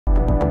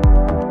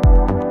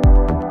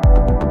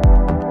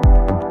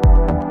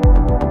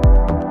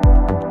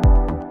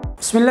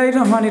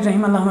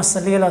बिस्मिल्लाहिर्रहमानिर्रहीम अल्लाहुम्मा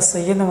सल्ली अला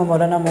सय्यिदना व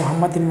मौलाना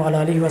मुहम्मदिन व अला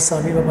आलिहि व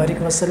सहाबिहि व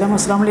बारिक वसल्लम।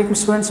 अस्सलाम वालेकुम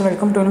स्टूडेंट्स,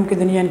 वेलकम टू की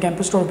दुनिया एंड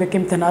कैंपस टॉपिक के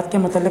इम्तहानात के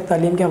मतलब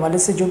तालीम के हवाले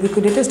से जो भी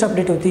कोई लेटेस्ट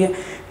अपडेट होती है,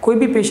 कोई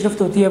भी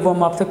पेशरफ्त होती है, वो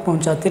हम आप तक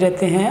पहुँचाते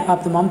रहते हैं।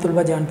 आप तमाम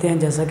तलबा जानते हैं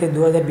जैसा कि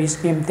 2020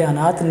 में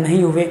इम्तहानात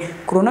नहीं हुए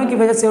कोरोना की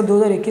वजह से, और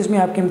 2021 में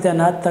आपके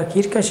इम्तहानात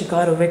ताख़ीर का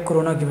शिकार हुए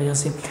कोरोना की वजह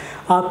से।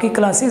 आपकी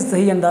क्लासेस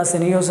सही अंदाज से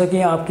नहीं हो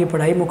सकी, आपकी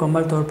पढ़ाई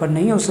मुकम्मल तौर पर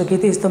नहीं हो सकी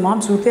थी। इस तमाम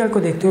सूरत हाल को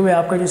देखते हुए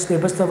आपका जो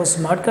सिलेबस था वो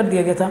स्मार्ट कर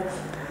दिया गया था।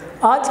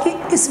 आज की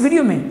इस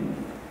वीडियो में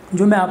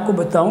जो मैं आपको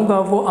बताऊंगा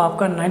वो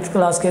आपका 9th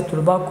क्लास के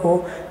तलबा को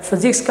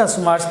फ़िज़िक्स का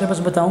स्मार्ट सिलेबस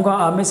बताऊंगा।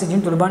 आप में से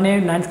जिन तलबा ने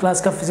 9th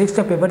क्लास का फ़िज़िक्स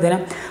का पेपर देना,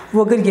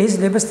 वो अगर यही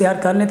सिलेबस तैयार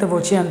कर लें तो वो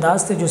अच्छे अंदाज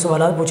से जो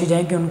सवाल पूछे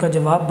जाएंगे उनका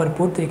जवाब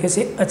भरपूर तरीके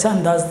से अच्छा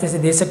अंदाज से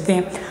दे सकते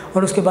हैं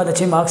और उसके बाद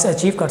अच्छे मार्क्स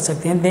अचीव कर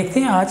सकते हैं। देखते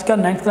हैं आज का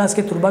 9th क्लास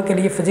के तलबा के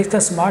लिए फ़िज़िक्स का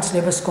स्मार्ट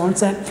सिलेबस कौन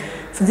सा है।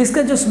 फिज़िक्स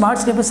का जो स्मार्ट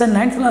सिलेबस है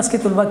 9th क्लास के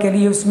तलबा के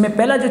लिए, उसमें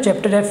पहला जो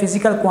चैप्टर है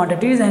फिजिकल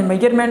क्वांटिटीज़ एंड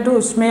मेजरमेंट,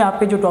 उसमें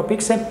आपके जो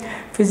टॉपिक्स हैं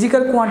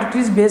physical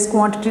quantities, base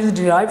quantities,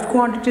 derived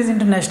quantities,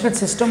 international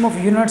system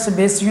of units,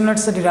 base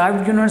units,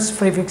 derived units,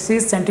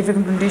 prefixes, scientific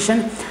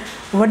implementation,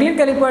 vernier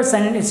callipers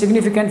and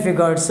significant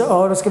figures.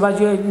 और उसके बाद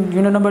जो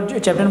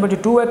चैप्टर नंबर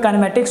 2 है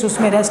काइनेमेटिक्स,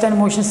 उसमें rest and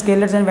motion,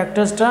 scalars and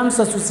vectors, terms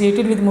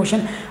associated with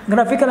motion,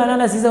 graphical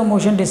analysis of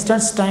motion,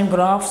 distance time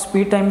graph,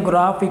 speed time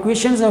graph,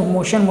 equations of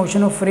motion,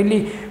 motion of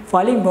freely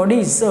falling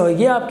bodies.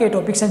 ये आपके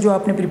topics हैं जो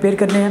आपने prepare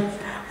करने हैं।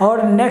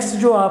 और next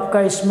जो आपका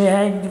इसमें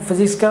है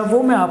फिज़िक्स का,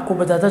 वो मैं आपको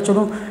बताता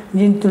चलूँ।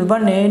 जिन तलबा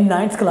ने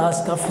 9th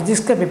क्लास का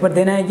फ़िज़िक्स का पेपर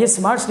देना है, ये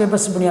स्मार्ट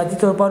सिलेबस बुनियादी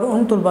तौर पर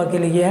उन तलबा के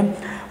लिए है।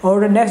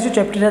 और नेक्स्ट जो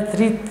चैप्टर है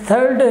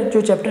थर्ड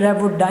जो चैप्टर है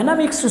वो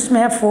डायनामिक्स,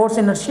 उसमें है force,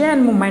 inertia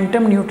and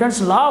momentum,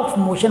 Newton's law of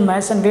motion,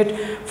 mass and wait,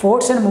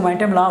 force and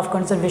momentum, law of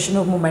conservation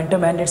of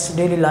momentum and it's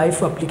daily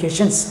life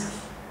applications,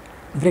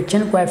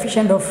 friction,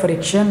 coefficient of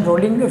friction,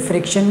 rolling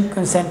friction,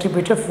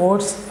 centripetal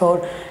force.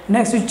 और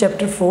next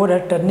chapter 4 है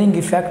turning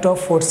effect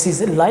of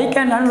forces, like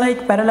and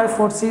unlike parallel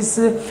forces,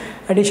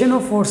 addition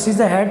of forces,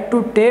 head to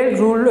tell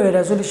rule,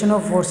 resolution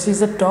of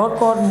forces,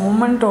 torque और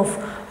movement of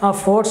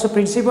force,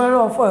 principle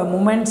of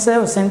movements,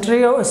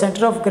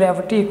 centre of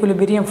gravity,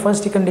 equilibrium,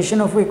 first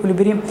condition of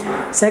equilibrium,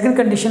 second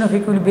condition of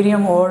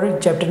equilibrium. और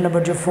chapter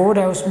number जो 4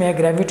 है उसमें है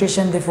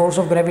gravitation, the force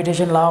of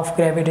gravitation,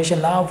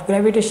 law of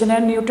gravitation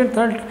and Newton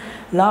third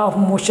law of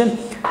motion,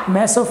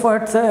 mass of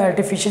earth,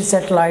 artificial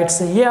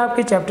satellites. ये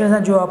आपके chapters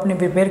हैं जो आपने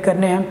प्रिपेयर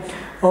करने हैं।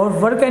 और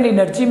वर्क एंड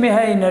एनर्जी में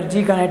है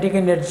energy, kinetic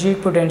energy,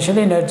 potential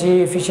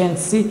energy,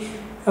 efficiency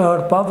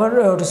और पावर।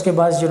 और उसके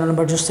बाद जो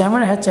नंबर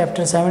 7 है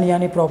चैप्टर 7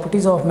 यानी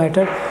properties of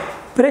matter,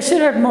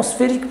 pressure,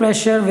 atmospheric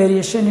pressure,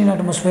 variation in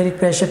atmospheric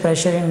pressure,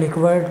 pressure in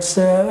liquids,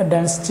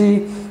 density,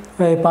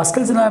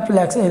 Pascal's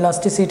law,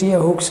 elasticity,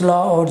 Hooke's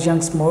law और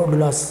यंग्स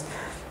मॉडुलस।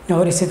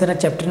 और इसी तरह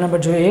चैप्टर नंबर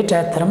जो 8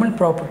 है thermal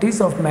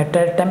properties of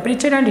matter,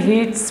 temperature and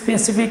heat,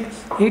 specific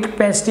heat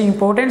capacity,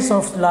 importance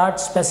of large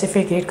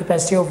specific heat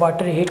capacity of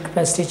water, heat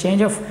capacity,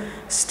 change of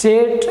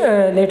state,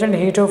 latent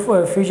heat of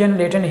fusion,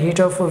 latent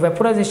heat of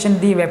vaporisation,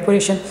 the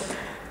evaporation,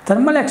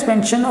 thermal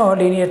expansion और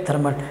linear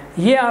thermal.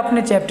 ये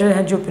आपने chapter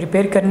हैं जो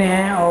prepare करने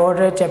हैं।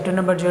 और chapter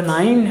number जो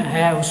 9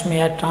 है उसमें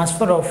है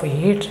transfer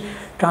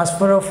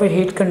of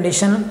heat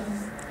condition,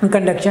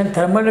 conduction,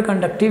 thermal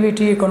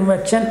conductivity,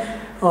 convection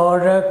और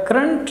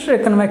current,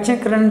 convection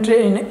current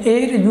in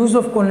air, use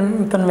of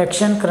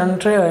convection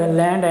current,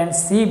 land and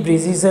सी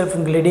ब्रीजेज,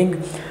 ग्लेडिंग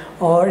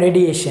और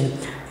रेडिएशन।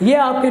 ये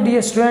आपके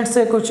डियर स्टूडेंट्स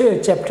से कुछ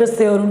चैप्टर्स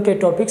थे और उनके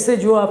टॉपिक्स थे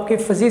जो आपके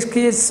फ़िज़िक्स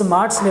के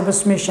स्मार्ट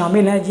सिलेबस में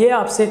शामिल हैं। ये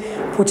आपसे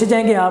पूछे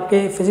जाएंगे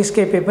आपके फ़िज़िक्स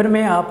के पेपर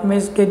में। आप में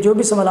के जो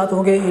भी सवाल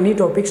होंगे इन्हीं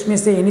टॉपिक्स में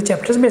से, इन्हीं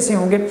चैप्टर्स में से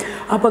होंगे।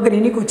 आप अगर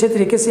इन्हीं को अच्छे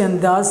तरीके से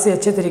अंदाज से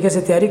अच्छे तरीके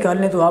से तैयारी कर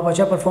लें तो आप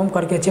अच्छा परफॉर्म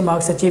करके अच्छे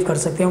मार्क्स अचीव कर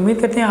सकते हैं।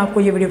 उम्मीद करते हैं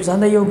आपको ये वीडियो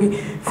पसंद आई होगी।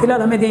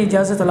 फिलहाल हमें दें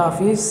इजाज़त, अल्लाह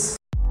हाफ़िज़।